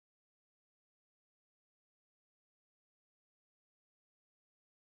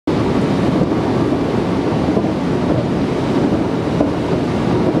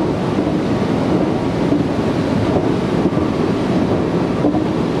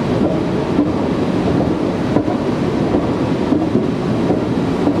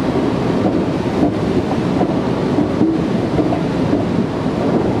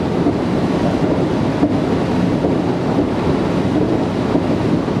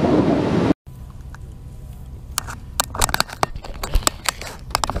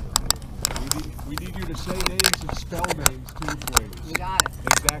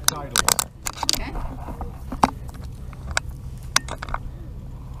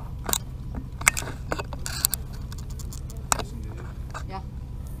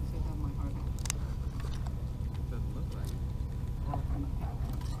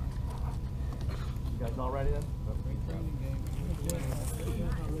Friday then?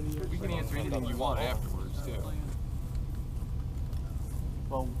 We can answer anything you want afterwards, too.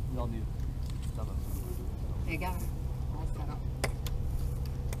 Well, we all need some of There you go. All set up.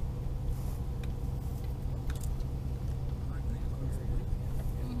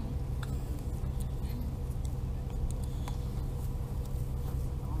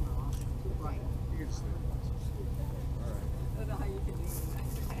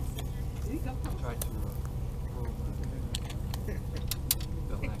 Try to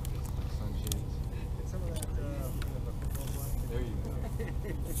don't act as sunshades. There you go.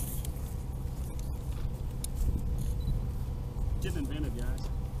 Just inventive, guys.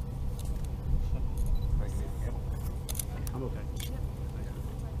 I'm okay.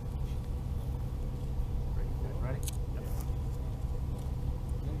 Ready?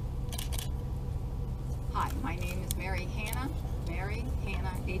 Hi, my name is Mary Hanna,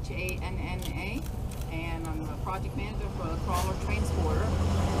 H-A-N-N-A, and I'm the project manager for the crawler transporter.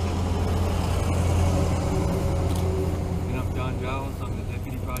 And I'm John Giles. I'm the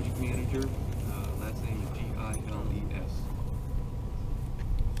deputy project manager. Last name is Giles.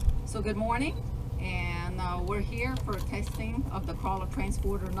 So good morning, and we're here for testing of the crawler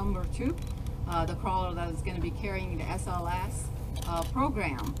transporter number 2, the crawler that is going to be carrying the SLS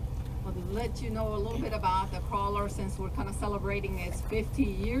program. I'll let you know a little bit about the crawler since we're kind of celebrating its 50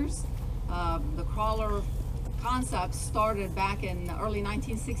 years. The crawler concept started back in early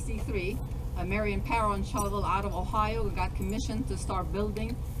 1963. Marion Power and Shovel out of Ohio got commissioned to start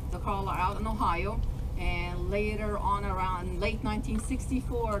building the crawler out in Ohio. And later on, around late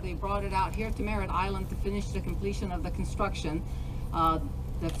 1964, they brought it out here to Merritt Island to finish the completion of the construction.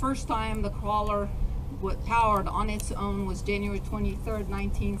 The first time the crawler powered on its own was January 23rd,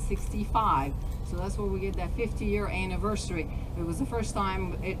 1965. So that's where we get that 50-year anniversary. It was the first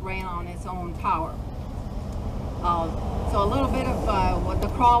time it ran on its own power. So a little bit of what the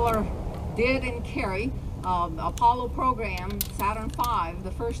crawler did and carry. Apollo program, Saturn V,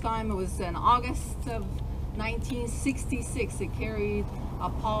 the first time it was in August of 1966. It carried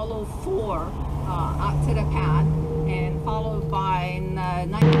Apollo 4 out to the pad, and followed by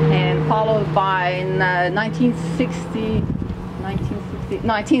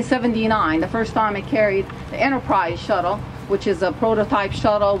 1979, the first time it carried the Enterprise shuttle, which is a prototype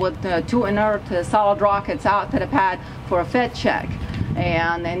shuttle with 2 inert solid rockets out to the pad for a Fed check.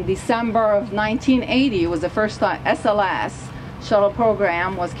 And in December of 1980 was the first time SLS shuttle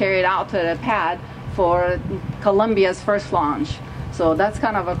program was carried out to the pad for Columbia's first launch. So that's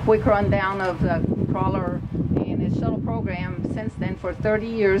kind of a quick rundown of the crawler and its shuttle program. Since then, for 30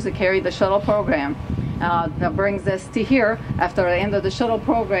 years, it carried the shuttle program. That brings us to here. After the end of the shuttle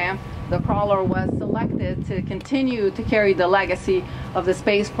program, the crawler was selected to continue to carry the legacy of the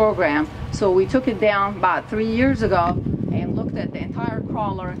space program. So we took it down about 3 years ago and looked at the entire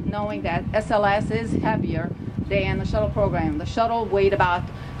crawler, knowing that SLS is heavier than the shuttle program. The shuttle weighed about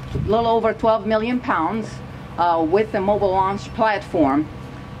a little over 12 million pounds with the mobile launch platform.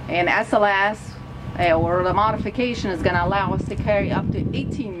 And SLS, or the modification, is going to allow us to carry up to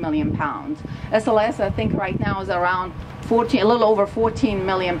 18 million pounds. SLS, I think right now is around a little over 14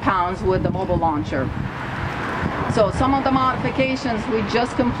 million pounds with the mobile launcher. So some of the modifications we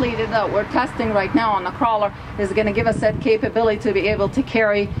just completed that we're testing right now on the crawler is going to give us that capability to be able to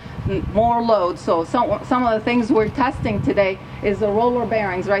carry more load. So some of the things we're testing today is the roller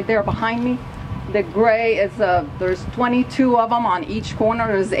bearings right there behind me. The gray is, there's 22 of them on each corner.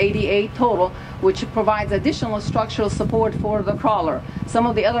 There's 88 total, which provides additional structural support for the crawler. Some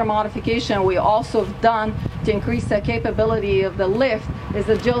of the other modification we also have done to increase the capability of the lift is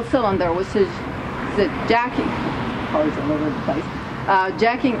the dual cylinder, which is the jacking. Cars all over the place.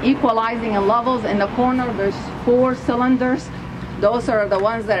 Jacking, equalizing, and levels in the corner. There's 4 cylinders. Those are the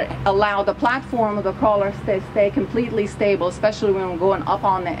ones that allow the platform of the crawler to stay completely stable, especially when we're going up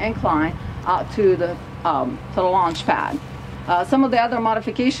on the incline out to the launch pad. Some of the other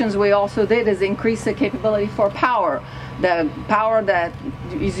modifications we also did is increase the capability for power. The power that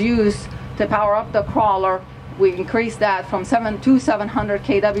is used to power up the crawler, we increased that from 2 700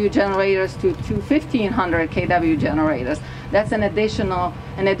 kW generators to 1500 kW generators. That's in addition to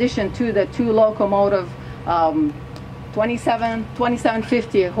the 2 locomotive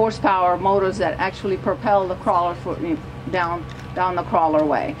 2750 horsepower motors that actually propel the crawler down the crawler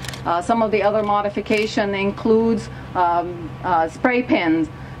way. Some of the other modification includes spray paint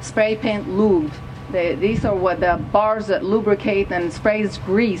lube. These are what the bars that lubricate and sprays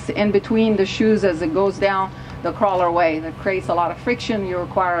grease in between the shoes as it goes down the crawler way. That creates a lot of friction. You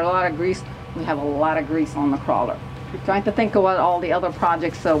require a lot of grease. We have a lot of grease on the crawler. Trying to think of what all the other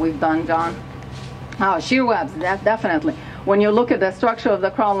projects we've done, John. Oh, shear webs, definitely. When you look at the structure of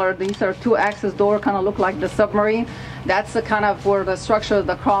the crawler, these are two-axis door, kind of look like the submarine. That's the kind of where the structure of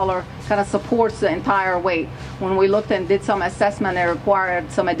the crawler kind of supports the entire weight. When we looked and did some assessment, it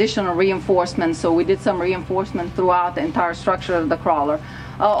required some additional reinforcement, so we did some reinforcement throughout the entire structure of the crawler.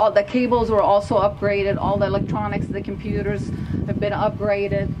 All the cables were also upgraded. All the electronics, the computers have been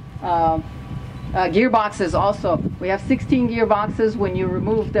upgraded. Gearboxes also. We have 16 gearboxes. When you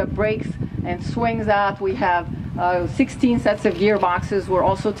remove the brakes and swings out, we have 16 sets of gearboxes. We're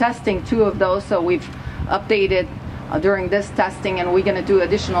also testing 2 of those, so we've updated during this testing, and we're going to do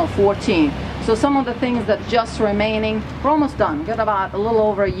additional 14. So some of the things that just remaining, we're almost done. We've got about a little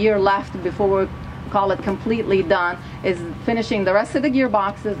over a year left before we call it completely done, is finishing the rest of the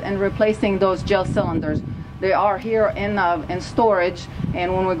gearboxes and replacing those gel cylinders. They are here in storage,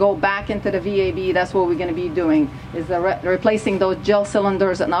 and when we go back into the VAB, that's what we're going to be doing, is replacing those gel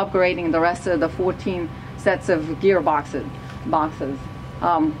cylinders and upgrading the rest of the 14 sets of gearboxes.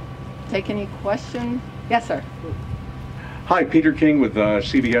 Take any questions? Yes, sir. Hi, Peter King with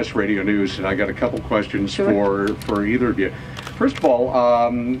CBS Radio News, and I got a couple questions for either of you. First of all,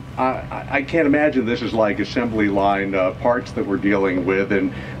 I can't imagine this is like assembly line parts that we're dealing with,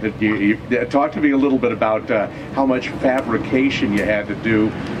 and you talk to me a little bit about how much fabrication you had to do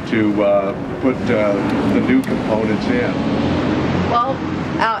to put the new components in. Well,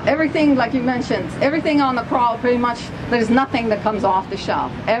 everything, like you mentioned, everything on the crawl, pretty much, there's nothing that comes off the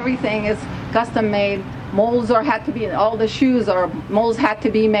shelf. Everything is custom made. Molds had to be, all the shoes molds had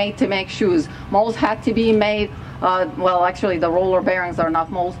to be made to make shoes. Molds had to be made, well, actually the roller bearings are not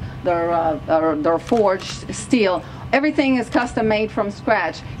molds, they're forged steel. Everything is custom made from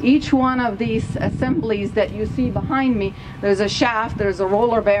scratch. Each one of these assemblies that you see behind me, there's a shaft, there's a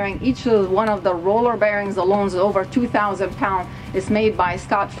roller bearing. Each one of the roller bearings alone is over 2,000 pounds. It's made by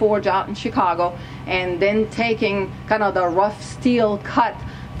Scott Forge out in Chicago, and then taking kind of the rough steel cut,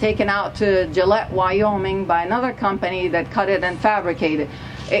 taken out to Gillette, Wyoming by another company that cut it and fabricated.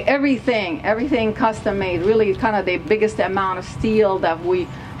 Everything custom made. Really kind of the biggest amount of steel that we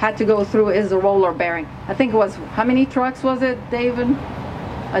had to go through is the roller bearing. I think it was, how many trucks was it, David?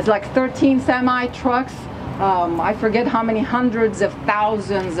 It's like 13 semi trucks. I forget how many hundreds of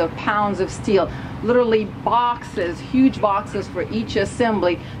thousands of pounds of steel. Literally boxes, huge boxes for each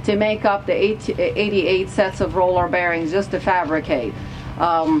assembly to make up the 88 sets of roller bearings just to fabricate.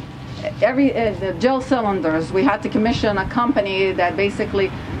 The gel cylinders, we had to commission a company that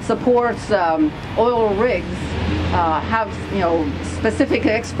basically supports oil rigs, have specific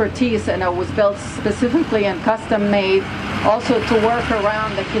expertise, and it was built specifically and custom made also to work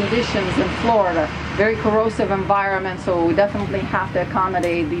around the conditions in Florida. Very corrosive environment, so we definitely have to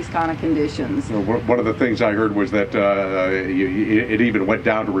accommodate these kind of conditions. One of the things I heard was that it even went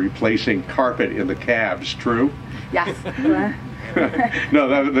down to replacing carpet in the cabs, true? Yes. No,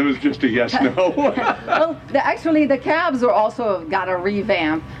 that was just a yes, no. Well, actually the cabs are also got a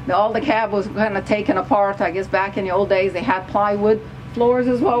revamp. All the cab was kind of taken apart. I guess back in the old days they had plywood floors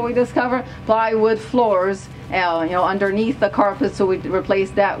is what we discovered. Plywood floors, underneath the carpet, so we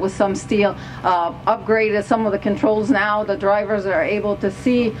replaced that with some steel. Upgraded some of the controls now. The drivers are able to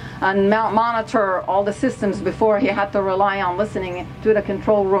see and monitor all the systems. Before he had to rely on listening to the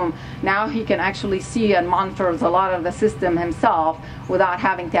control room. Now he can actually see and monitors a lot of the system himself without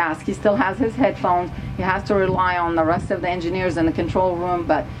having to ask. He still has his headphones. He has to rely on the rest of the engineers in the control room,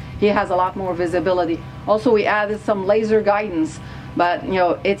 but he has a lot more visibility. Also, we added some laser guidance, but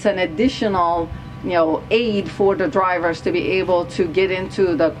it's an additional aid for the drivers to be able to get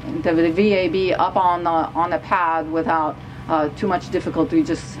into the VAB up on the pad without too much difficulty,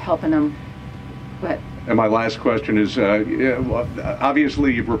 just helping them. Go ahead. And my last question is,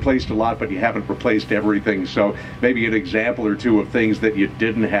 obviously you've replaced a lot, but you haven't replaced everything, so maybe an example or two of things that you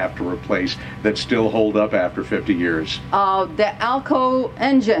didn't have to replace that still hold up after 50 years. The Alco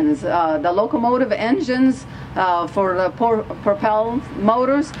engines, the locomotive engines for the propel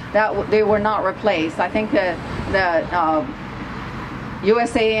motors, they were not replaced. I think that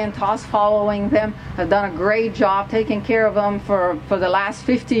USA and TOS following them have done a great job taking care of them for the last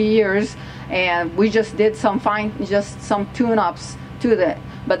 50 years, and we just did some tune-ups to that.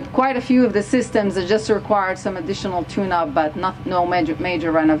 But quite a few of the systems that just required some additional tune-up, but no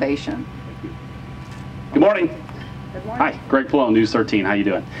major renovation. Good morning. Good morning. Hi, Greg Palone, News 13. How you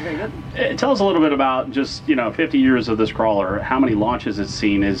doing? Very good. Tell us a little bit about just 50 years of this crawler, how many launches it's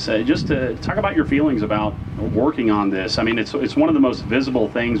seen. Is just to talk about your feelings about working on this. I mean, it's one of the most visible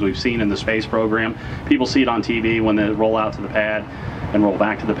things we've seen in the space program. People see it on TV when they roll out to the pad and roll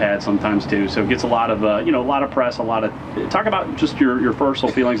back to the pad sometimes too. So it gets a lot of a lot of press. Talk about just your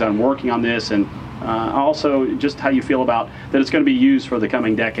personal feelings on working on this and Also, just how you feel about that it's going to be used for the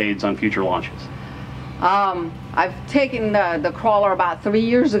coming decades on future launches. I've taken the crawler about 3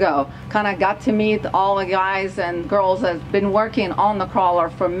 years ago. Kind of got to meet all the guys and girls that have been working on the crawler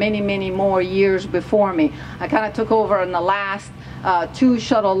for many, many more years before me. I kind of took over in the last 2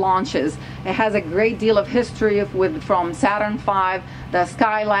 shuttle launches. It has a great deal of history from Saturn V, the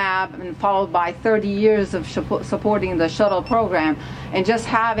Skylab, and followed by 30 years of supporting the shuttle program. And just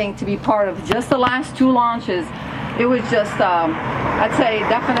having to be part of just the last 2 launches, it was just, I'd say,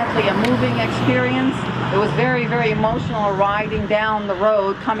 definitely a moving experience. It was very, very emotional riding down the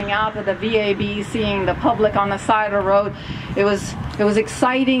road, coming out of the VAB, seeing the public on the side of the road. It was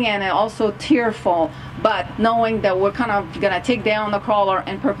exciting and also tearful, but knowing that we're kind of going to take down the crawler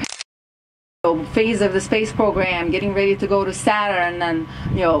and prepare phase of the space program, getting ready to go to Saturn and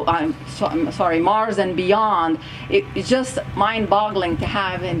I'm sorry, Mars and beyond. It's just mind-boggling to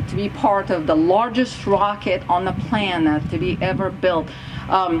have and to be part of the largest rocket on the planet to be ever built.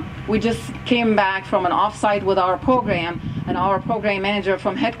 We just came back from an offsite with our program, and our program manager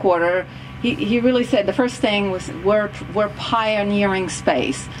from headquarters, he really said the first thing was we're pioneering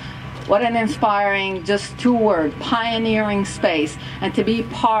space. What an inspiring, just 2 words, pioneering space. And to be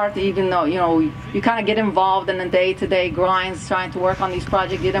part, even though, you kind of get involved in the day-to-day grinds, trying to work on these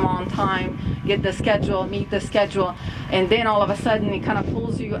projects, get them on time, get the schedule, meet the schedule, and then all of a sudden it kind of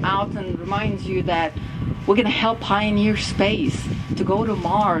pulls you out and reminds you that we're going to help pioneer space, to go to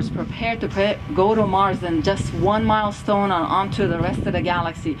Mars, prepare to go to Mars, and just 1 milestone onto the rest of the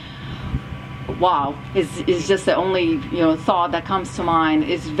galaxy. Wow, is just the only thought that comes to mind.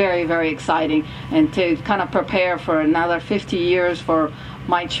 It's very, very exciting, and to kind of prepare for another 50 years for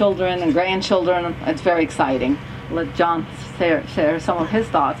my children and grandchildren, it's very exciting. Let John share some of his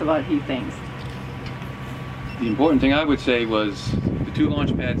thoughts about what he thinks. The important thing I would say was the 2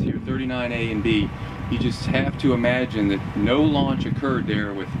 launch pads here, 39A and B. You just have to imagine that no launch occurred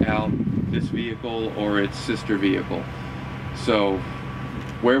there without this vehicle or its sister vehicle. So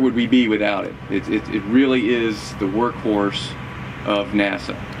where would we be without it? It really is the workhorse of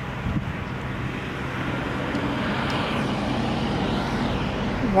NASA.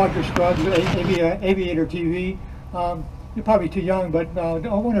 Roger Scruggs, Aviator TV. You're probably too young, but I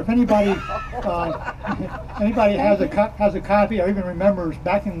wonder if anybody has a copy or even remembers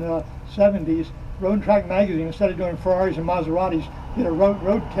back in the 70s, Road and Track magazine, instead of doing Ferraris and Maseratis, did a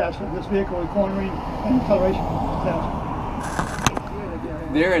road test of this vehicle with corner reading and acceleration test.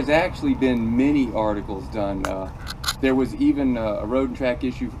 There has actually been many articles done. There was even a Road and Track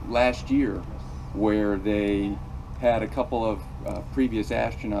issue last year where they had a couple of previous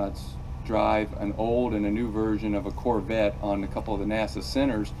astronauts drive an old and a new version of a Corvette on a couple of the NASA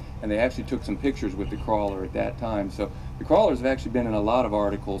centers, and they actually took some pictures with the crawler at that time. So the crawlers have actually been in a lot of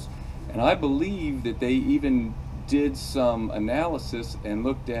articles, and I believe that they even did some analysis and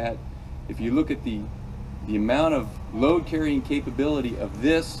looked at, if you look at the amount of load carrying capability of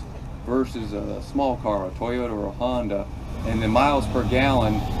this versus a small car, a Toyota or a Honda, and the miles per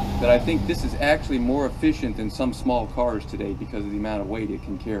gallon, that I think this is actually more efficient than some small cars today because of the amount of weight it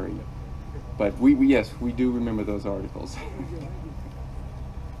can carry. But yes, we do remember those articles.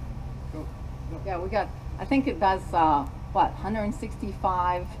 Yeah, we got, I think it does, what,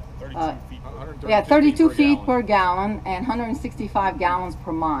 165? 32 feet. Yeah, 32 feet per gallon and 165 gallons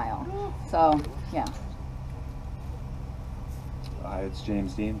per mile. So, yeah. Hi, it's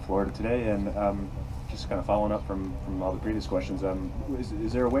James Dean, Florida Today, and just kind of following up from all the previous questions.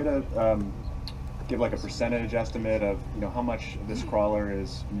 Is there a way to give like a percentage estimate of how much of this crawler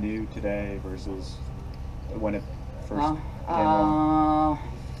is new today versus when it first came on?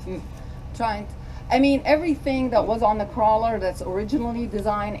 I mean, everything that was on the crawler that's originally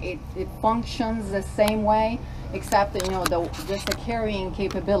designed, it functions the same way, except just the carrying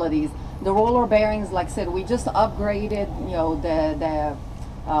capabilities. The roller bearings, like I said, we just upgraded,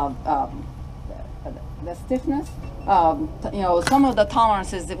 the stiffness. Some of the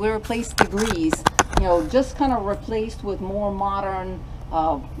tolerances that we replaced degrees, just kind of replaced with more modern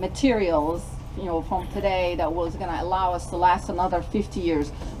materials, from today that was going to allow us to last another 50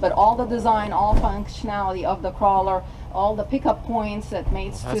 years. But all the design, all functionality of the crawler, all the pickup points that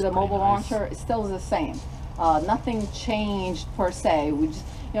makes to the mobile launcher is still the same. Nothing changed per se. We just,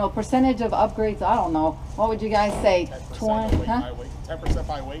 percentage of upgrades, I don't know. What would you guys say? 20, huh? 10%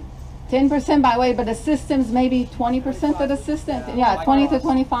 by weight. 10% by weight, but the systems maybe 20% of the system. Yeah, 20 to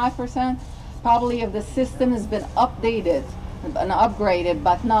 25% probably of the system has been updated and upgraded,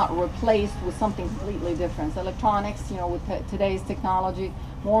 but not replaced with something completely different. So electronics, with today's technology,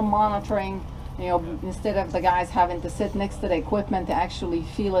 more monitoring, You know, instead of the guys having to sit next to the equipment to actually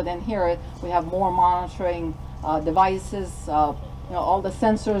feel it and hear it, we have more monitoring devices. You know, all the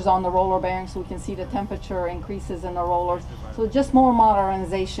sensors on the roller bearings, so we can see the temperature increases in the rollers. So just more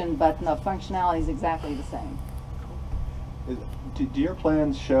modernization, but the functionality is exactly the same. Do your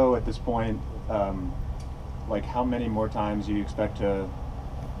plans show at this point, like how many more times you expect to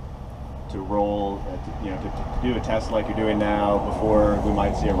roll, you know, to do a test like you're doing now before we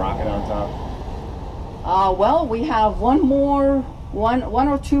might see a rocket on top? Well, we have one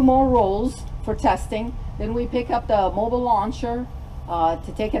or two more rolls for testing. Then we pick up the mobile launcher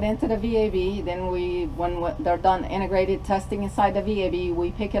to take it into the VAB. Then when they're done integrated testing inside the VAB,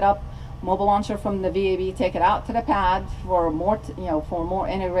 we pick it up, mobile launcher from the VAB, take it out to the pad for more, for more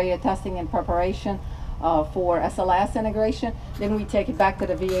integrated testing and preparation for SLS integration. Then we take it back to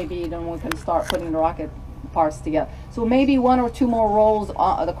the VAB, then we can start putting the rocket parts together. So maybe one or two more rolls.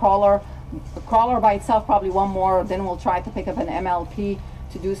 The crawler by itself, probably one more. Then we'll try to pick up an MLP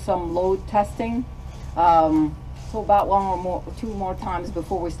to do some load testing. So about two more times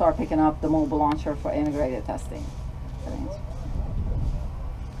before we start picking up the mobile launcher for integrated testing.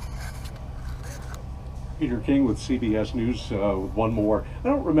 Peter King with CBS News with one more. I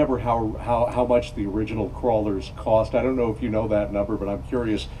don't remember how much the original crawlers cost. I don't know if you know that number, but I'm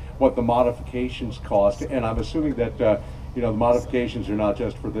curious what the modifications cost. And I'm assuming that the modifications are not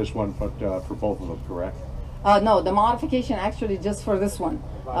just for this one, but for both of them, correct? No, the modification actually just for this one.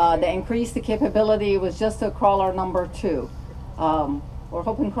 The increase the capability was just a crawler number 2. We're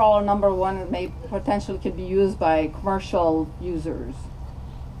hoping crawler number 1 may potentially could be used by commercial users.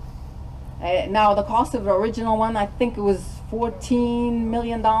 Now the cost of the original one, I think it was $14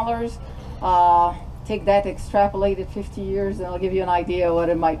 million. Take that, extrapolate it 50 years, and I'll give you an idea what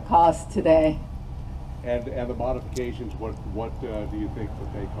it might cost today. And the modifications, what do you think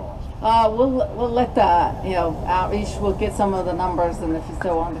that they cost? We'll let the outreach. We'll get some of the numbers, and if you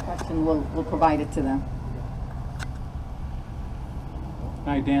still want the question, we'll provide it to them.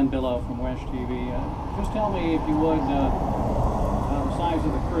 Hi, Dan Billow from West TV. Just tell me, if you would, the size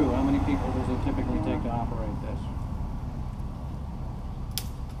of the crew. How many people does it typically take to operate this?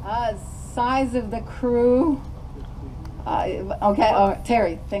 Size of the crew. Okay.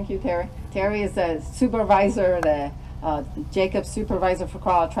 Terry. Thank you, Terry. Terry is the supervisor, the Jacob supervisor for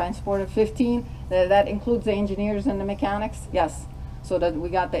crawler transport of 15. That includes the engineers and the mechanics. Yes. So that we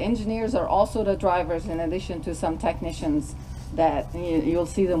got the engineers are also the drivers, in addition to some technicians that you'll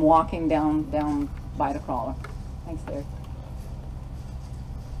see them walking down by the crawler. Thanks, Terry.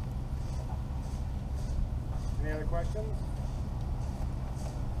 Any other questions?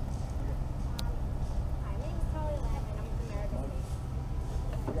 Hi, my name is Talia Landman. I'm with America Space.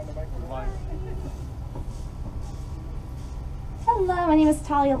 You got the microphone? Hello, my name is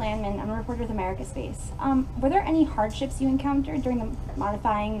Talia Landman. I'm a reporter with America Space. Were there any hardships you encountered during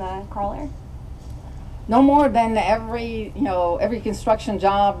modifying the crawler? No more than every construction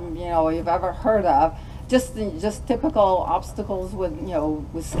job you've ever heard of. Just typical obstacles with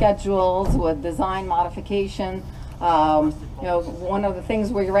with schedules, with design modification. One of the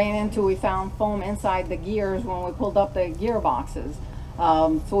things we ran into, we found foam inside the gears when we pulled up the gearboxes.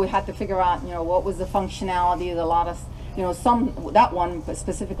 So we had to figure out what was the functionality. A lot of that one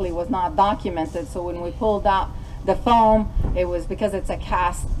specifically was not documented. So when we pulled out the foam, it was because it's a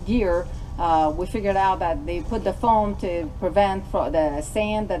cast gear. We figured out that they put the foam to prevent the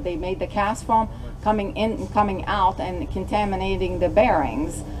sand that they made the cast from coming in and coming out and contaminating the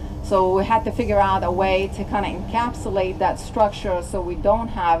bearings. So we had to figure out a way to kind of encapsulate that structure so we don't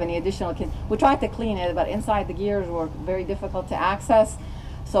have any additional. We tried to clean it, but inside the gears were very difficult to access.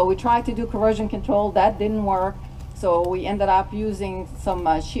 So we tried to do corrosion control. That didn't work. So we ended up using some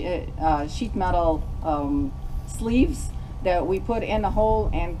sheet metal sleeves that we put in the hole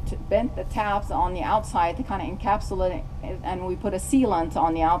and bent the tabs on the outside to kind of encapsulate it, and we put a sealant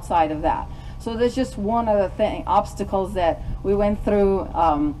on the outside of that. So there's just one of the obstacles that we went through.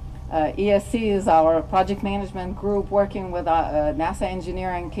 ESC is our project management group working with NASA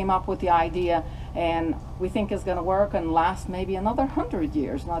engineering, came up with the idea, and we think it's going to work and last maybe another 100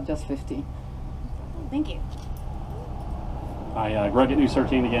 years, not just 50. Thank you. Hi, Greg at News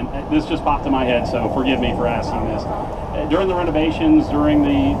 13 again. This just popped in my head, so forgive me for asking this. During the renovations, during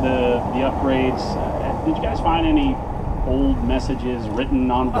the upgrades, did you guys find any old messages written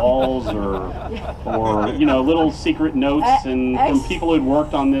on walls or little secret notes from people who'd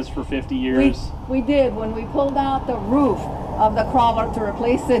worked on this for 50 years? We did. When we pulled out the roof of the crawler to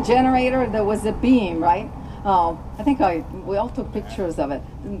replace the generator, there was a beam, right? I think we all took pictures of it.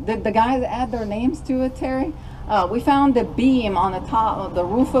 Did the guys add their names to it, Terry? We found the beam on the top of the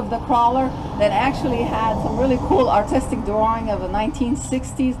roof of the crawler that actually had some really cool artistic drawing of the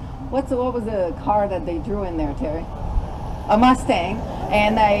 1960s. What was the car that they drew in there, Terry? A Mustang,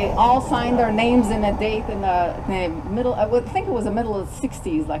 and they all signed their names and a date in the middle. I think it was the middle of the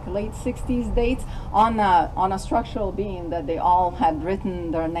 60s, like late 60s dates, on a structural beam that they all had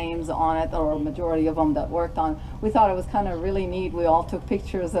written their names on it, or a majority of them that worked on. We thought it was kind of really neat. We all took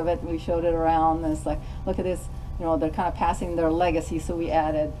pictures of it. We showed it around. And it's like, look at this. You know, they're kind of passing their legacy. So we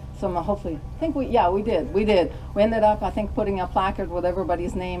added some. Hopefully, I think we did. We ended up, I think, putting a placard with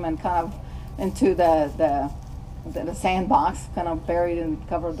everybody's name and kind of into the sandbox, kind of buried and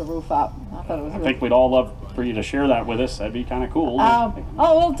covered the roof up. I thought it was. I think we'd all love for you to share that with us. That'd be kind of cool.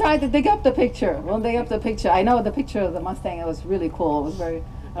 We'll try to dig up the picture. We'll dig up the picture. I know the picture of the Mustang. It was really cool. It was very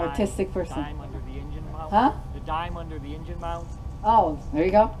artistic person. The dime under the engine mount. Huh? The dime under the engine mount. Oh, there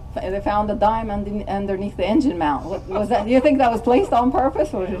you go. They found a dime underneath the engine mount. What was that? Do you think that was placed on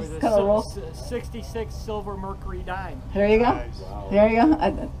purpose, or just kind of roll? 66 silver Mercury dime. There you go. Nice. Wow. There you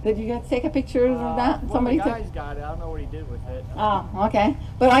go. Did you guys take a picture of that? Somebody guys got it. I don't know what he did with it. Oh, okay.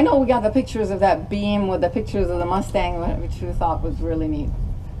 But I know we got the pictures of that beam with the pictures of the Mustang, which we thought was really neat.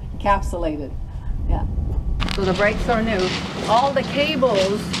 Encapsulated. Yeah. So the brakes are new. All the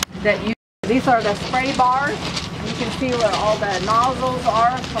cables that these are the spray bars. You can see where all the nozzles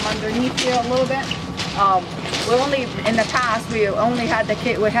are from underneath here a little bit. We only, in the past, we had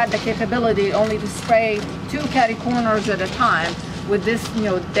the capability only to spray 2 catty corners at a time. With this,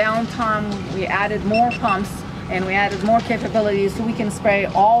 downtime, we added more pumps and we added more capabilities, so we can spray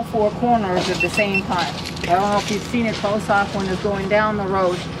all 4 corners at the same time. I don't know if you've seen it close up when it's going down the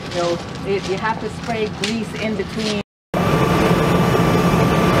road. You have to spray grease in between.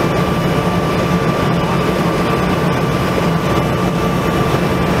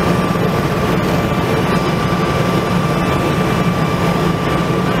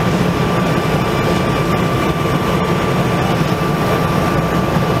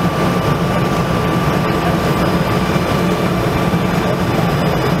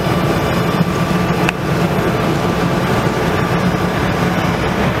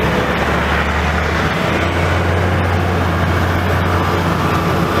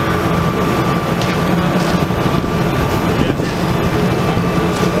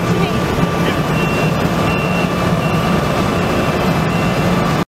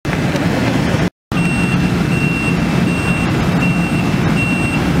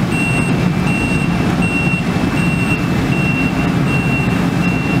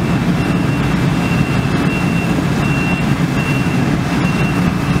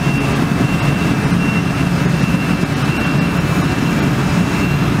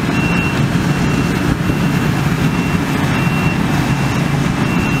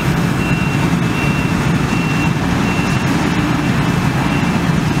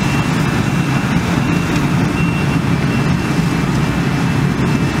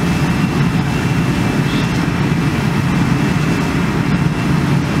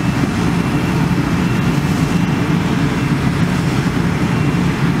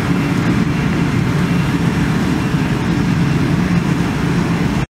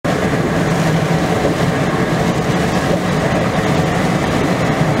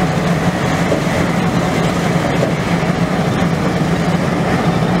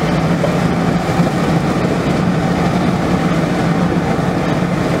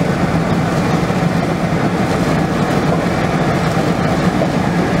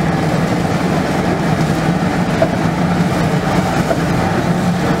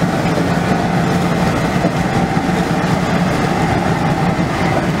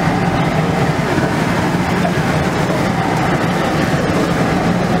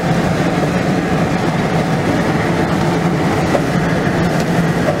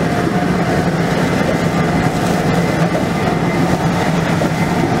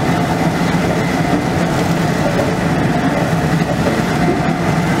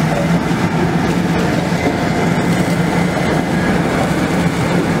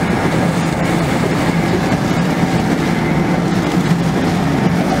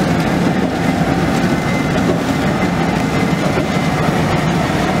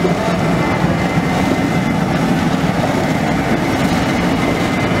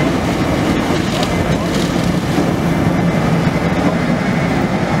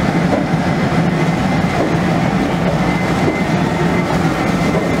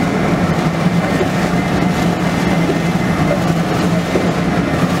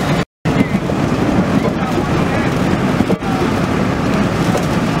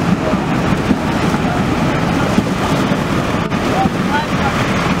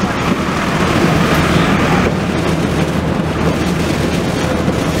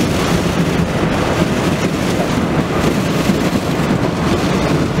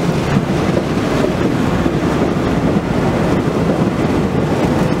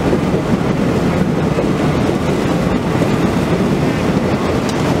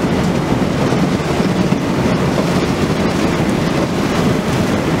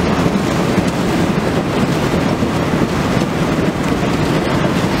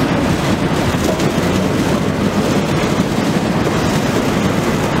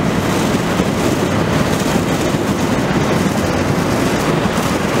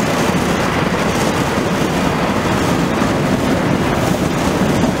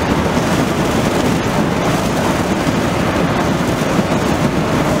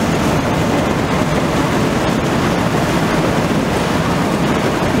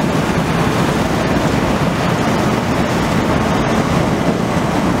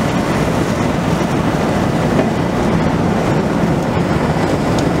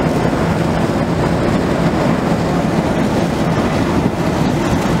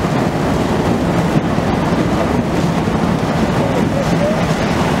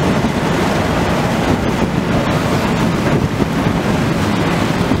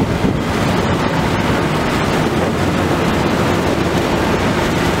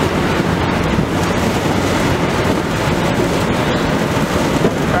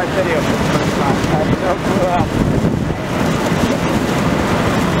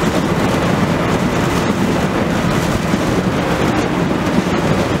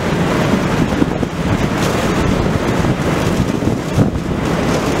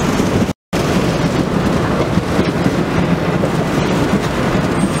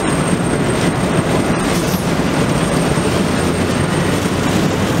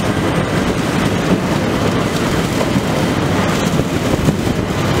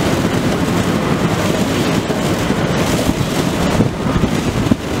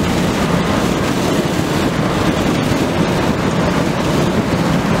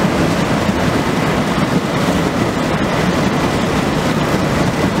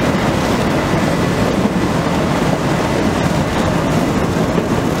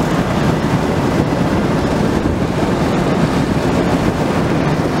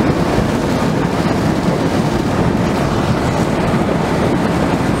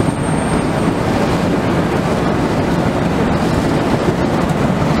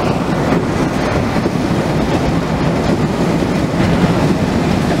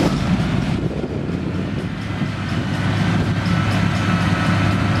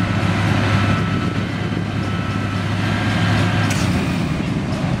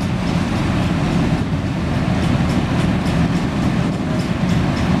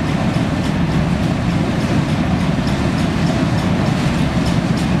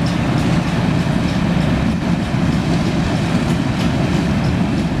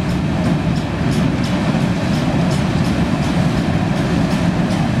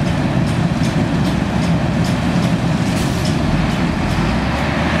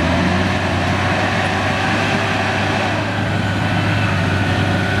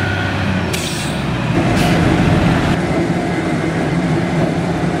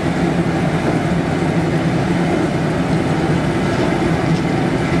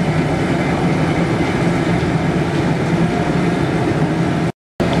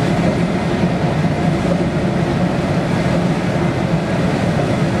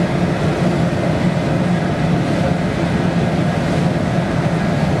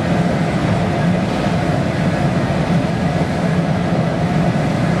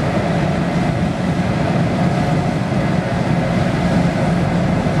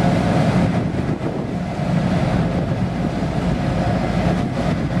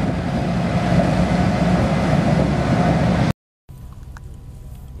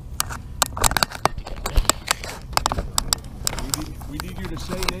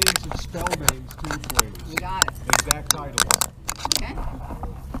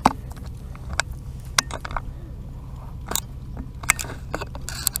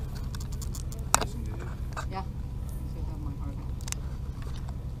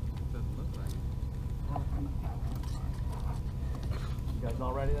 You guys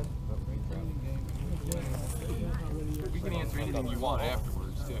all ready then? We can answer anything you want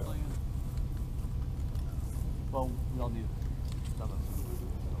afterwards, too. Well, we all need some of them.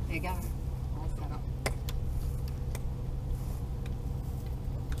 There you go. All set up.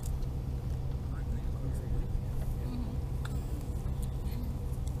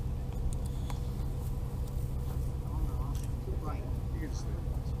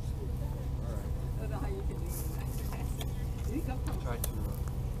 Try to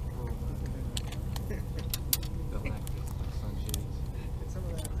don't act as sunshades.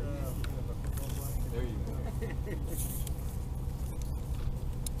 There you go.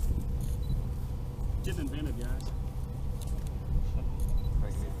 Getting inventive, guys.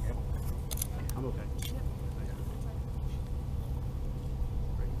 I'm okay.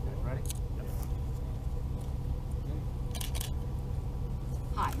 Ready?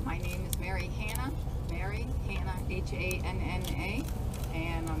 Hi, my name is Mary Hanna, H-A-N-N-A,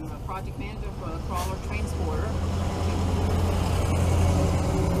 and I'm the project manager for the crawler transporter.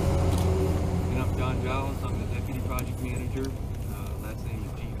 And I'm John Giles. I'm the deputy project manager. Last name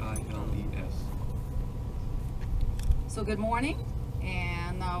is Giles. So good morning,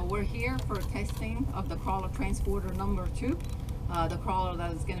 and we're here for testing of the crawler transporter number 2, the crawler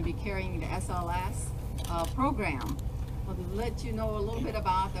that is going to be carrying the SLS program. I'll let you know a little bit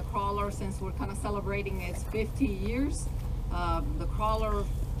about the crawler since we're kind of celebrating its 50 years. The crawler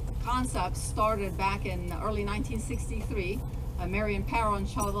concept started back in early 1963. Marion Power and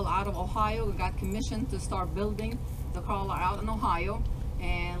Shuttle out of Ohio got commissioned to start building the crawler out in Ohio.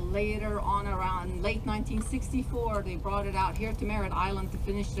 And later on, around late 1964, they brought it out here to Merritt Island to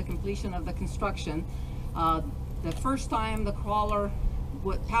finish the completion of the construction. The first time the crawler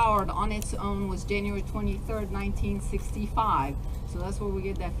powered on its own was January 23rd, 1965. So that's where we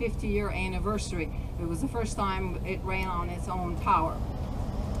get that 50-year anniversary. It was the first time it ran on its own power.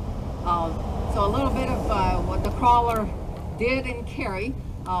 So a little bit of what the crawler did and carry.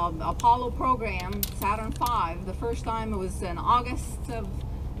 Apollo program, Saturn V, the first time it was in August of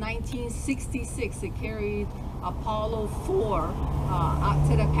 1966. It carried Apollo 4 out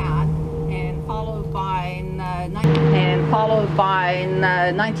to the pad, and followed by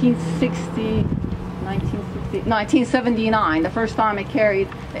 1979, the first time it carried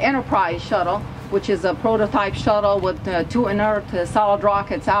the Enterprise shuttle, which is a prototype shuttle with 2 inert solid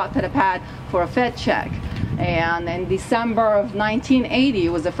rockets out to the pad for a Fed check. And in December of 1980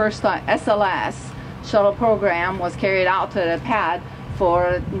 was the first time SLS shuttle program was carried out to the pad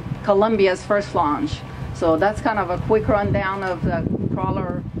for Columbia's first launch. So that's kind of a quick rundown of the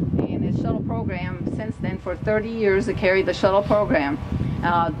crawler and its shuttle program. Since then, for 30 years, it carried the shuttle program.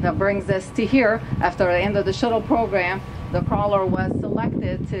 That brings us to here. After the end of the shuttle program, the crawler was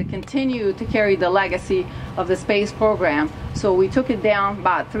selected to continue to carry the legacy of the space program. So we took it down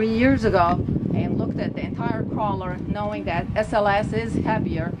about 3 years ago and looked at the entire crawler, knowing that SLS is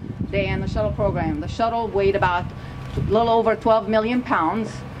heavier than the shuttle program. The shuttle weighed about a little over 12 million pounds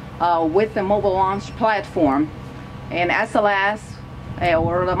with the mobile launch platform. And SLS,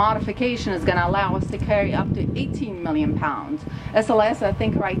 or the modification, is going to allow us to carry up to 18 million pounds. SLS, I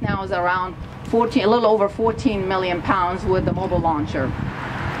think right now is around a little over 14 million pounds with the mobile launcher.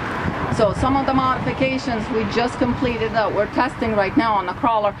 So some of the modifications we just completed that we're testing right now on the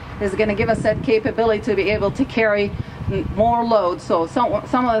crawler is going to give us that capability to be able to carry more load. So some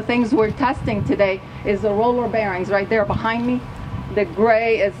of the things we're testing today is the roller bearings right there behind me. The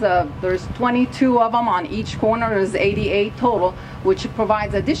gray is, there's 22 of them on each corner. There's 88 total, which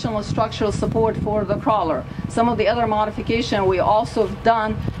provides additional structural support for the crawler. Some of the other modification we also have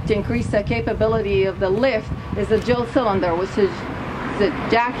done to increase the capability of the lift is the dual cylinder, which is the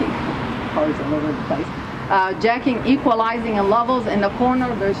jacking, jacking, equalizing, and levels. In the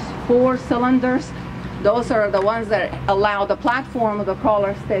corner, there's 4 cylinders. Those are the ones that allow the platform of the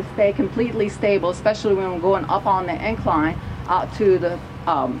crawler to stay completely stable, especially when we're going up on the incline out to the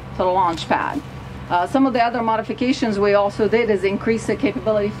launch pad. Some of the other modifications we also did is increase the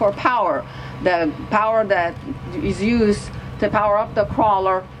capability for power. The power that is used to power up the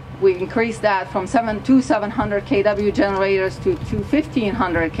crawler, we increased that from 700 kW generators to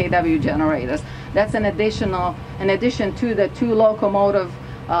 1500 kW generators. That's in addition to the 2 locomotive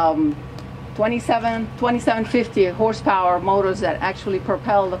 2750 horsepower motors that actually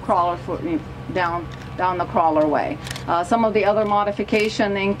propel the crawler down the crawler way. Some of the other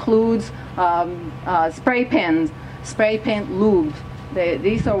modification includes spray paint lube.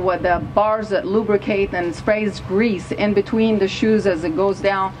 These are what the bars that lubricate and sprays grease in between the shoes as it goes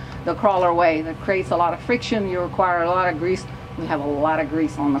down the crawler way. That creates a lot of friction. You require a lot of grease. We have a lot of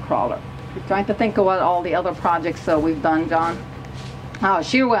grease on the crawler. We're trying to think of what all the other projects we've done, John.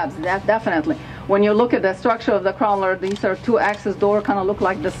 Shear webs, definitely. When you look at the structure of the crawler, these are two-axis door, kind of look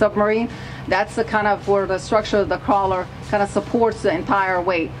like the submarine. That's the kind of where the structure of the crawler kind of supports the entire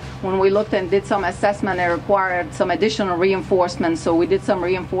weight. When we looked and did some assessment, it required some additional reinforcement, so we did some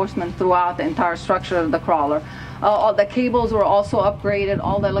reinforcement throughout the entire structure of the crawler. All the cables were also upgraded.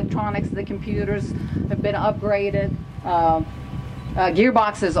 All the electronics, the computers have been upgraded.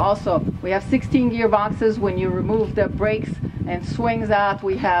 Gearboxes also. We have 16 gearboxes. When you remove the brakes and swings out,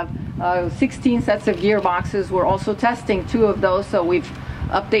 we have 16 sets of gearboxes. We're also testing 2 of those, so we've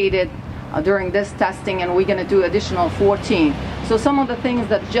updated during this testing, and we're going to do additional 14. So some of the things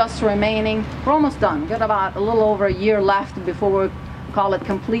that just remaining, we're almost done. We've got about a little over a year left before we call it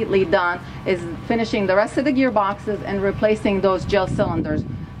completely done, is finishing the rest of the gearboxes and replacing those gel cylinders.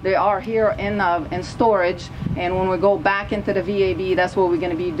 They are here in storage, and when we go back into the VAB, that's what we're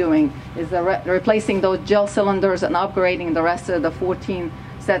going to be doing, is replacing those gel cylinders and upgrading the rest of the 14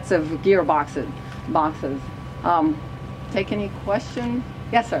 sets of gearboxes. Take any questions?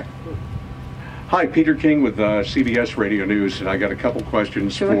 Yes, sir. Hi, Peter King with CBS Radio News, and I got a couple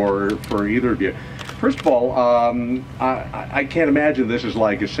questions for either of you. First of all, I can't imagine this is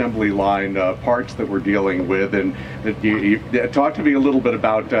like assembly line parts that we're dealing with, and you talk to me a little bit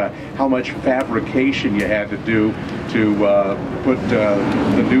about how much fabrication you had to do to put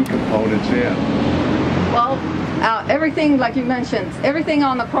the new components in. Well, everything, like you mentioned, everything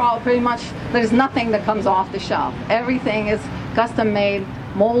on the crawl, pretty much, there's nothing that comes off the shelf. Everything is custom made.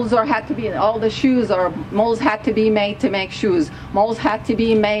 Molds had to be, all the shoes molds had to be made to make shoes. Molds had to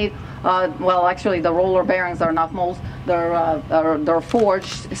be made, well, actually the roller bearings are not molds, they're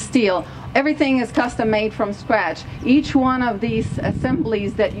forged steel. Everything is custom made from scratch. Each one of these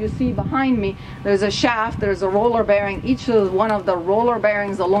assemblies that you see behind me, there's a shaft, there's a roller bearing. Each one of the roller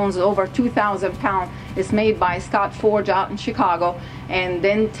bearings alone is over 2,000 pounds. It's made by Scott Forge out in Chicago, and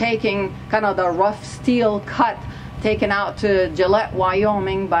then taking kind of the rough steel cut taken out to Gillette,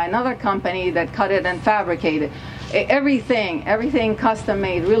 Wyoming by another company that cut it and fabricated. Everything custom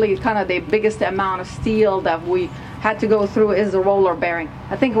made. Really kind of the biggest amount of steel that we had to go through is the roller bearing.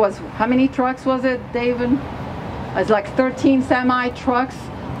 I think it was, how many trucks was it, David? It's like 13 semi trucks.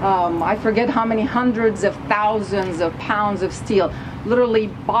 I forget how many hundreds of thousands of pounds of steel. Literally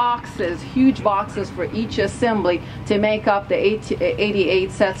boxes, huge boxes for each assembly to make up the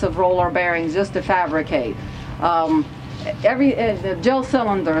 88 sets of roller bearings just to fabricate. The gel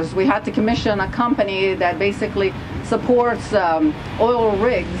cylinders, we had to commission a company that basically supports oil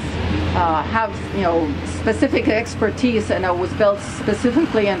rigs, have specific expertise, and it was built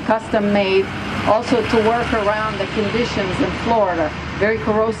specifically and custom made also to work around the conditions in Florida. Very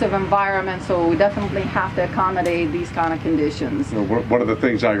corrosive environment, so we definitely have to accommodate these kind of conditions. One of the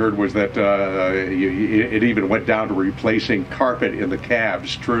things I heard was that it even went down to replacing carpet in the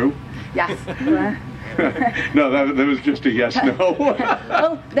cabs, true? Yes. No, that was just a yes, no.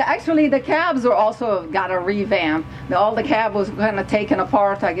 Well, actually, the cabs are also got a revamp. All the cab was kind of taken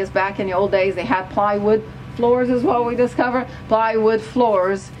apart. I guess back in the old days, they had plywood floors is what we discovered. Plywood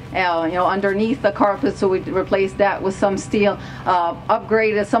floors, underneath the carpet, so we replaced that with some steel.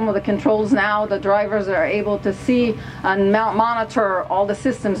 Upgraded some of the controls now. The drivers are able to see and monitor all the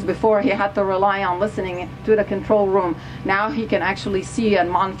systems. Before he had to rely on listening to the control room. Now he can actually see and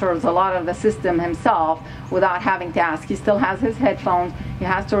monitors a lot of the system himself without having to ask. He still has his headphones. He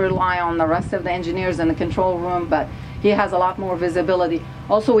has to rely on the rest of the engineers in the control room, but he has a lot more visibility.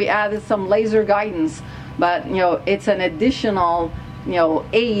 Also, we added some laser guidance, but it's an additional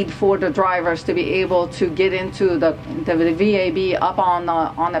aid for the drivers to be able to get into the VAB up on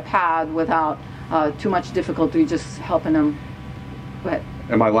the pad without too much difficulty, just helping them. Go ahead.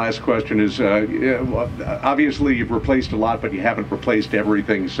 And my last question is, obviously you've replaced a lot, but you haven't replaced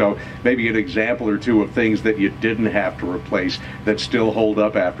everything, so maybe an example or two of things that you didn't have to replace that still hold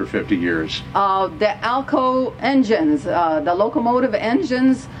up after 50 years. The Alco engines, the locomotive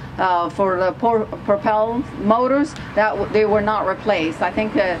engines for the propel motors, that they were not replaced. I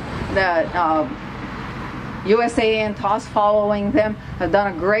think the USA and TOS following them have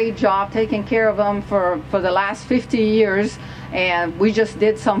done a great job taking care of them for the last 50 years, and we just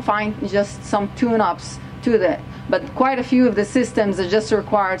did some tune-ups to that. But quite a few of the systems that just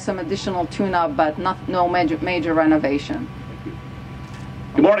required some additional tune-up, but no major renovation.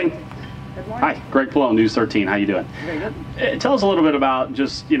 Good morning. Good morning. Hi, Greg Pillow, News 13. How you doing? Very good. Tell us a little bit about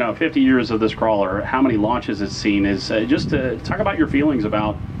just 50 years of this crawler, how many launches it's seen. Is just to talk about your feelings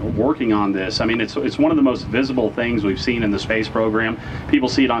about working on this. I mean, it's one of the most visible things we've seen in the space program. People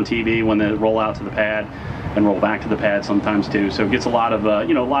see it on TV when they roll out to the pad and roll back to the pad sometimes too. So it gets a lot of a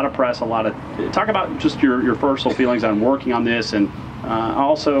lot of press. Talk about just your personal feelings on working on this, and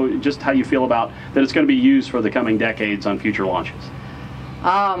also just how you feel about that it's going to be used for the coming decades on future launches.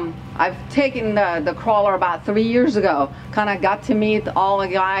 I've taken the crawler about 3 years ago. Kind of got to meet all the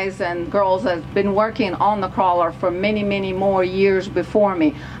guys and girls that have been working on the crawler for many, many more years before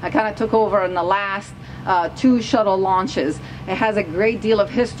me. I kind of took over in the last 2 shuttle launches. It has a great deal of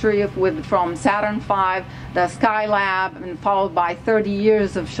history from Saturn V, the Skylab, and followed by 30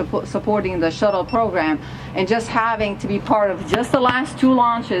 years of supporting the shuttle program. And just having to be part of just the last 2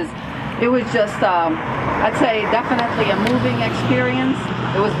 launches, it was just, I'd say, definitely a moving experience.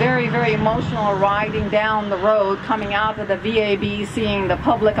 It was very, very emotional riding down the road, coming out of the VAB, seeing the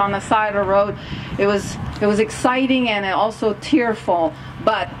public on the side of the road. It was exciting and also tearful,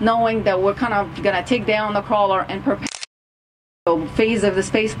 but knowing that we're kind of going to take down the crawler and prepare phase of the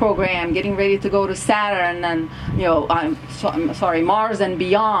space program, getting ready to go to Saturn and Mars and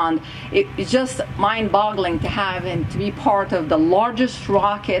beyond. It's just mind-boggling to have and to be part of the largest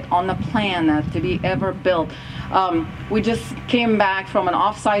rocket on the planet to be ever built. We just came back from an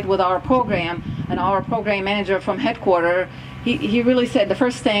offsite with our program, and our program manager from headquarters, he really said the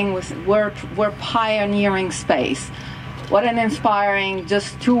first thing was we're pioneering space. What an inspiring,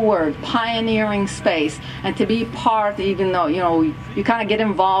 just 2 words, pioneering space. And to be part, even though, you kind of get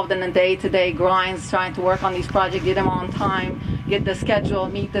involved in the day-to-day grinds, trying to work on these projects, get them on time, get the schedule,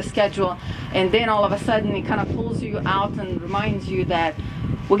 meet the schedule, and then all of a sudden it kind of pulls you out and reminds you that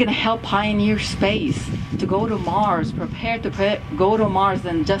we're going to help pioneer space, to go to Mars, prepare to go to Mars,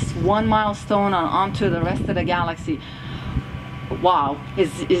 and just 1 milestone onto the rest of the galaxy. Wow,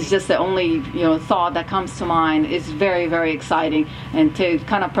 is just the only thought that comes to mind. It's very, very exciting, and to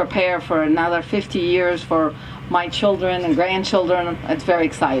kind of prepare for another 50 years for my children and grandchildren, it's very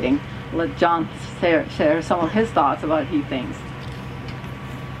exciting. Let John share some of his thoughts about what he thinks.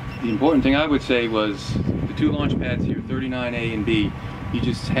 The important thing I would say was the 2 launch pads here, 39A and B. You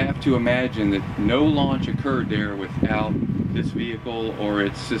just have to imagine that no launch occurred there without this vehicle or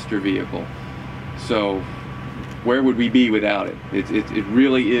its sister vehicle. So where would we be without it? It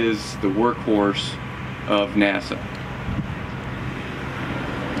really is the workhorse of NASA.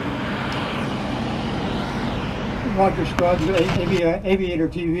 Roger Scruggs, Aviator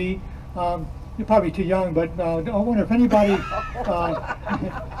TV. You're probably too young, but I wonder if anybody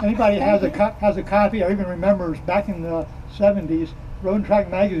has a copy or even remembers back in the 70s, Road and Track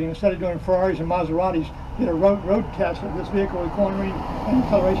magazine, instead of doing Ferraris and Maseratis, did a road test of this vehicle with cornering and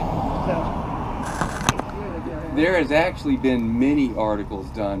acceleration test. There has actually been many articles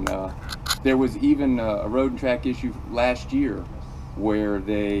done. There was even a Road and Track issue last year where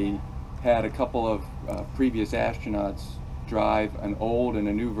they had a couple of previous astronauts drive an old and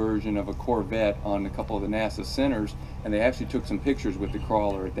a new version of a Corvette on a couple of the NASA centers, and they actually took some pictures with the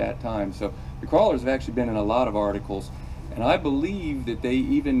crawler at that time. So the crawlers have actually been in a lot of articles, and I believe that they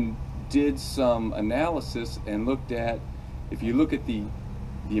even did some analysis and looked at, if you look at the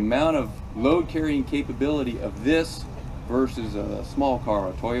amount of load carrying capability of this versus a small car,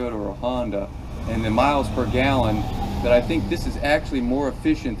 a Toyota or a Honda, and the miles per gallon, that I think this is actually more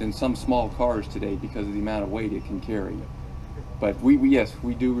efficient than some small cars today because of the amount of weight it can carry. But yes,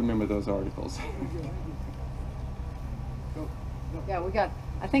 we do remember those articles. Yeah,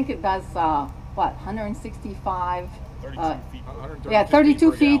 I think it does, 165,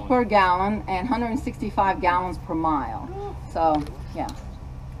 32 feet per gallon and 165 gallons per mile. So, yeah.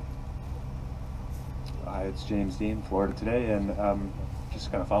 Hi, it's James Dean, Florida Today, and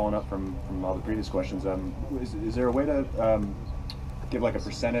just kind of following up from all the previous questions. Is there a way to give like a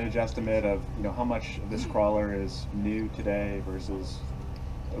percentage estimate of how much of this crawler is new today versus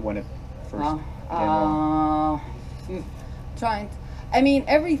when it first came on? I mean,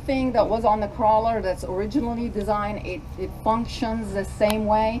 everything that was on the crawler that's originally designed, it functions the same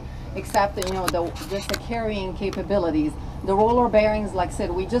way, except just the carrying capabilities. The roller bearings, like I said,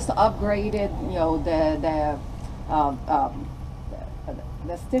 we just upgraded,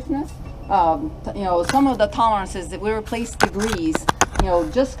 the stiffness. Some of the tolerances that we replaced degrees,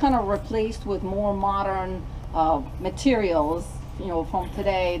 just kind of replaced with more modern materials, from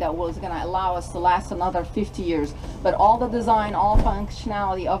today that was going to allow us to last another 50 years. But all the design, all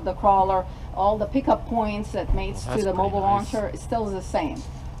functionality of the crawler, all the pickup points that mates to the mobile launcher is still the same.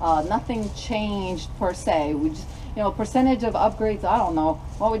 Nothing changed per se. percentage of upgrades, I don't know.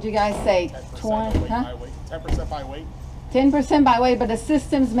 What would you guys say? 20, huh? 10% by weight. 10% by weight, but the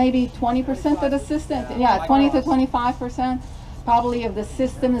systems maybe 20% of the system. Yeah, 20 to 25%. Probably if the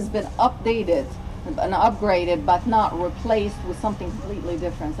system has been updated and upgraded, but not replaced with something completely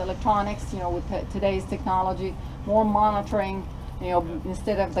different. So electronics, with today's technology, more monitoring.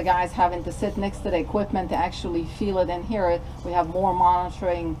 Instead of the guys having to sit next to the equipment to actually feel it and hear it, we have more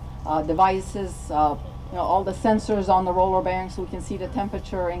monitoring devices. All the sensors on the roller bearings, so we can see the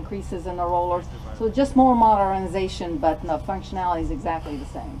temperature increases in the rollers. So just more modernization, but the functionality is exactly the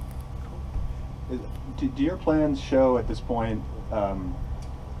same. Do your plans show at this point,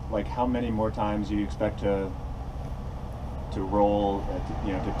 like how many more times you expect to roll,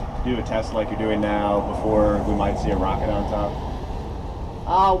 to do a test like you're doing now before we might see a rocket on top?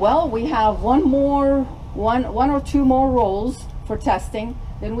 Well, we have one or two more rolls for testing.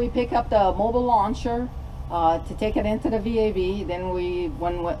 Then we pick up the mobile launcher to take it into the VAB. Then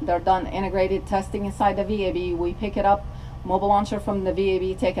when they're done integrated testing inside the VAB, we pick it up, mobile launcher from the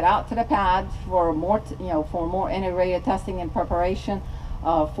VAB, take it out to the pad for more, for more integrated testing and preparation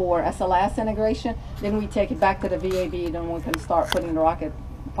for SLS integration. Then we take it back to the VAB. Then we can start putting the rocket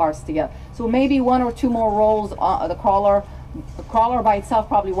parts together. So maybe one or two more rolls. The crawler by itself,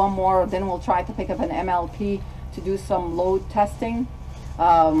 probably one more. Then we'll try to pick up an MLP to do some load testing.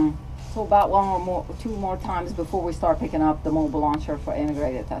 So about two more times before we start picking up the mobile launcher for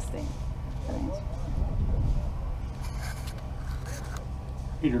integrated testing.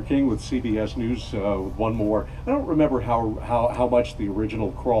 Peter King with CBS News with one more. I don't remember how much the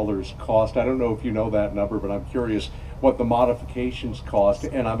original crawlers cost. I don't know if you know that number, but I'm curious what the modifications cost.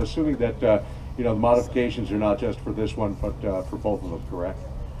 And I'm assuming that the modifications are not just for this one, but for both of them, correct?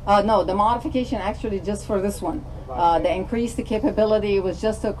 No, the modification actually just for this one. The increase the capability was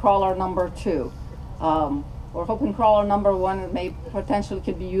just a crawler number 2. We're hoping crawler number 1 may potentially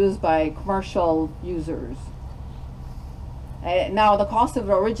could be used by commercial users. Now the cost of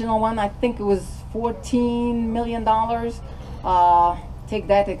the original one, I think it was $14 million. Take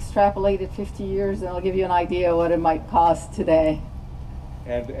that, extrapolate it 50 years, and I'll give you an idea what it might cost today.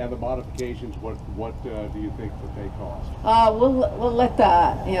 And the modifications, what do you think that they cost? We'll let the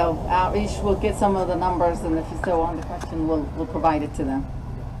outreach. We'll get some of the numbers, and if you still want the question, we'll provide it to them.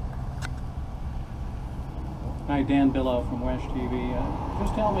 Hi, Dan Billow from Wesh TV.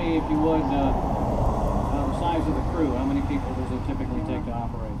 Just tell me, if you would, the size of the crew. How many people does it typically take to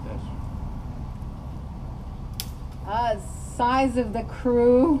operate this? Size of the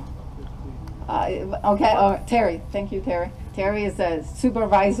crew. Okay, Terry. Thank you, Terry. Terry is the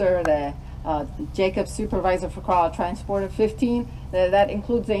supervisor, the Jacob supervisor for crawler transport of 15. That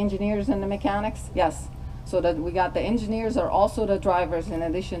includes the engineers and the mechanics. Yes. So that we got the engineers are also the drivers, in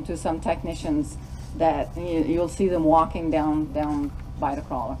addition to some technicians that you'll see them walking down by the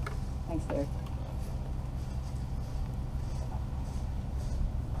crawler. Thanks, Terry.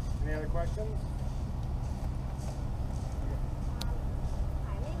 Any other questions?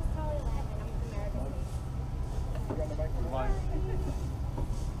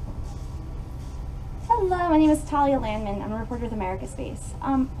 Hi, my name is Talia Landman. I'm with America Space. Hello, my name is Talia Landman. I'm a reporter with America Space.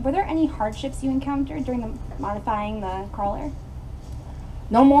 Were there any hardships you encountered during modifying the crawler?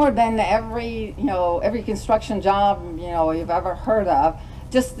 No more than every construction job you've ever heard of.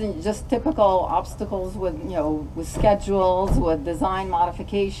 Just typical obstacles with with schedules, with design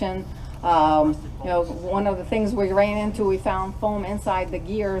modification. One of the things we ran into, we found foam inside the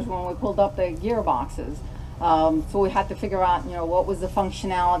gears when we pulled up the gearboxes. So we had to figure out what was the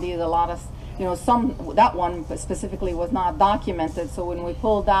functionality. A lot of that one specifically was not documented. So when we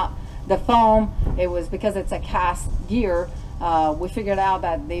pulled out the foam, it was because it's a cast gear. We figured out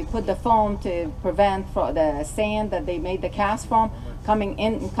that they put the foam to prevent the sand that they made the cast from coming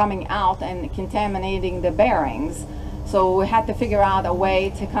in and coming out and contaminating the bearings. So we had to figure out a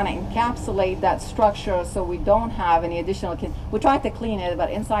way to kind of encapsulate that structure so we don't have any additional. We tried to clean it, but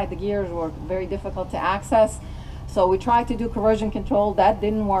inside the gears were very difficult to access. So we tried to do corrosion control. That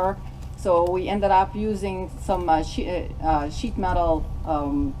didn't work. So we ended up using some sheet metal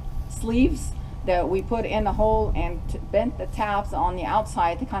sleeves that we put in the hole and bent the tabs on the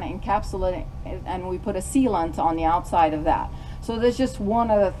outside to kind of encapsulate it, and we put a sealant on the outside of that. So there's just one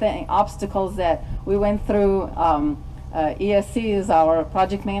of the obstacles that we went through. ESC is our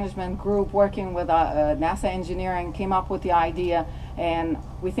project management group working with NASA engineering, came up with the idea, and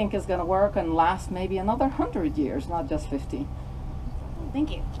we think it's going to work and last maybe another 100 years, not just 50.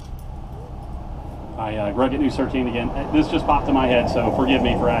 Thank you. Hi, Greg at News 13 again. This just popped in my head, so forgive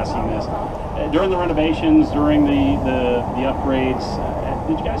me for asking this. During the renovations, during the upgrades,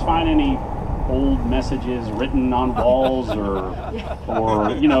 did you guys find any old messages written on walls,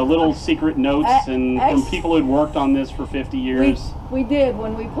 or you know, little secret notes and from people who'd worked on this for 50 years? We did.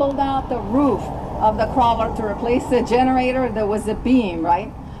 When we pulled out the roof of the crawler to replace the generator, there was a beam,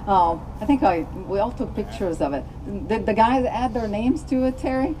 right? I think we all took pictures of it. Did the guys add their names to it,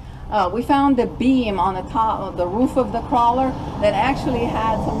 Terry? We found a beam on the top of the roof of the crawler that actually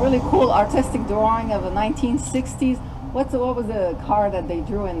had some really cool artistic drawing of the 1960s. What was the car that they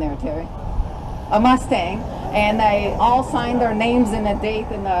drew in there, Terry? A Mustang, and they all signed their names and a date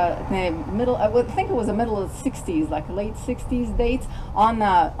in the middle. I think it was the middle of the 60s, like late 60s dates, on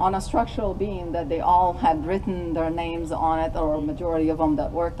a structural beam that they all had written their names on it, or a majority of them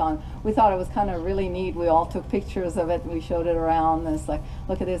that worked on. We thought it was kind of really neat. We all took pictures of it. We showed it around. And it's like,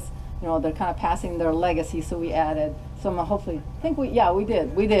 look at this. You know, they're kind of passing their legacy. So we added some. Hopefully, I think we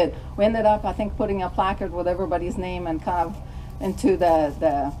did. We ended up, I think, putting a placard with everybody's name and kind of into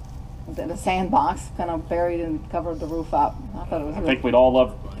the sandbox, kind of buried and covered the roof up. I thought it was. I think we'd all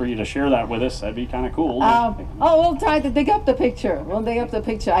love for you to share that with us. That'd be kind of cool. We'll try to dig up the picture. We'll dig up the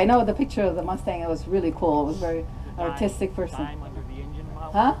picture. I know the picture of the Mustang. It was really cool. It was very artistic person. The dime under the engine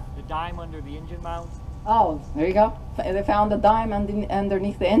mount. Huh? The dime under the engine mount. Oh, there you go. They found the dime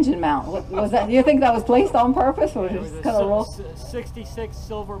underneath the engine mount. What was that? Do you think that was placed on purpose, or just kind of roll? 66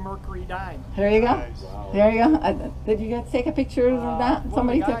 silver Mercury dime. There you go. Wow. There you go. Did you guys take a picture of that?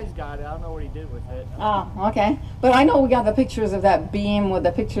 Somebody took. Got it. I don't know what he did with it. Oh, okay. But I know we got the pictures of that beam with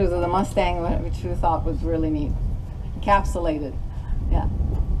the pictures of the Mustang, which we thought was really neat. Encapsulated. Yeah.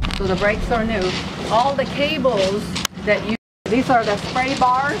 So the brakes are new. All the cables that these are the spray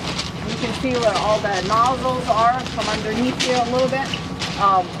bars. You can see where all the nozzles are from underneath here a little bit.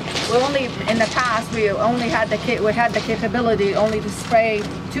 We only, in the past, we had the capability only to spray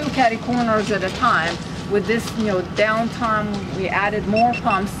 2 catty corners at a time. With this, downtime, we added more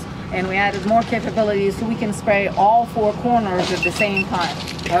pumps and we added more capabilities, so we can spray all 4 corners at the same time.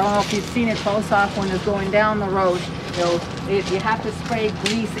 I don't know if you've seen it close up when it's going down the road. You have to spray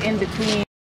grease in between.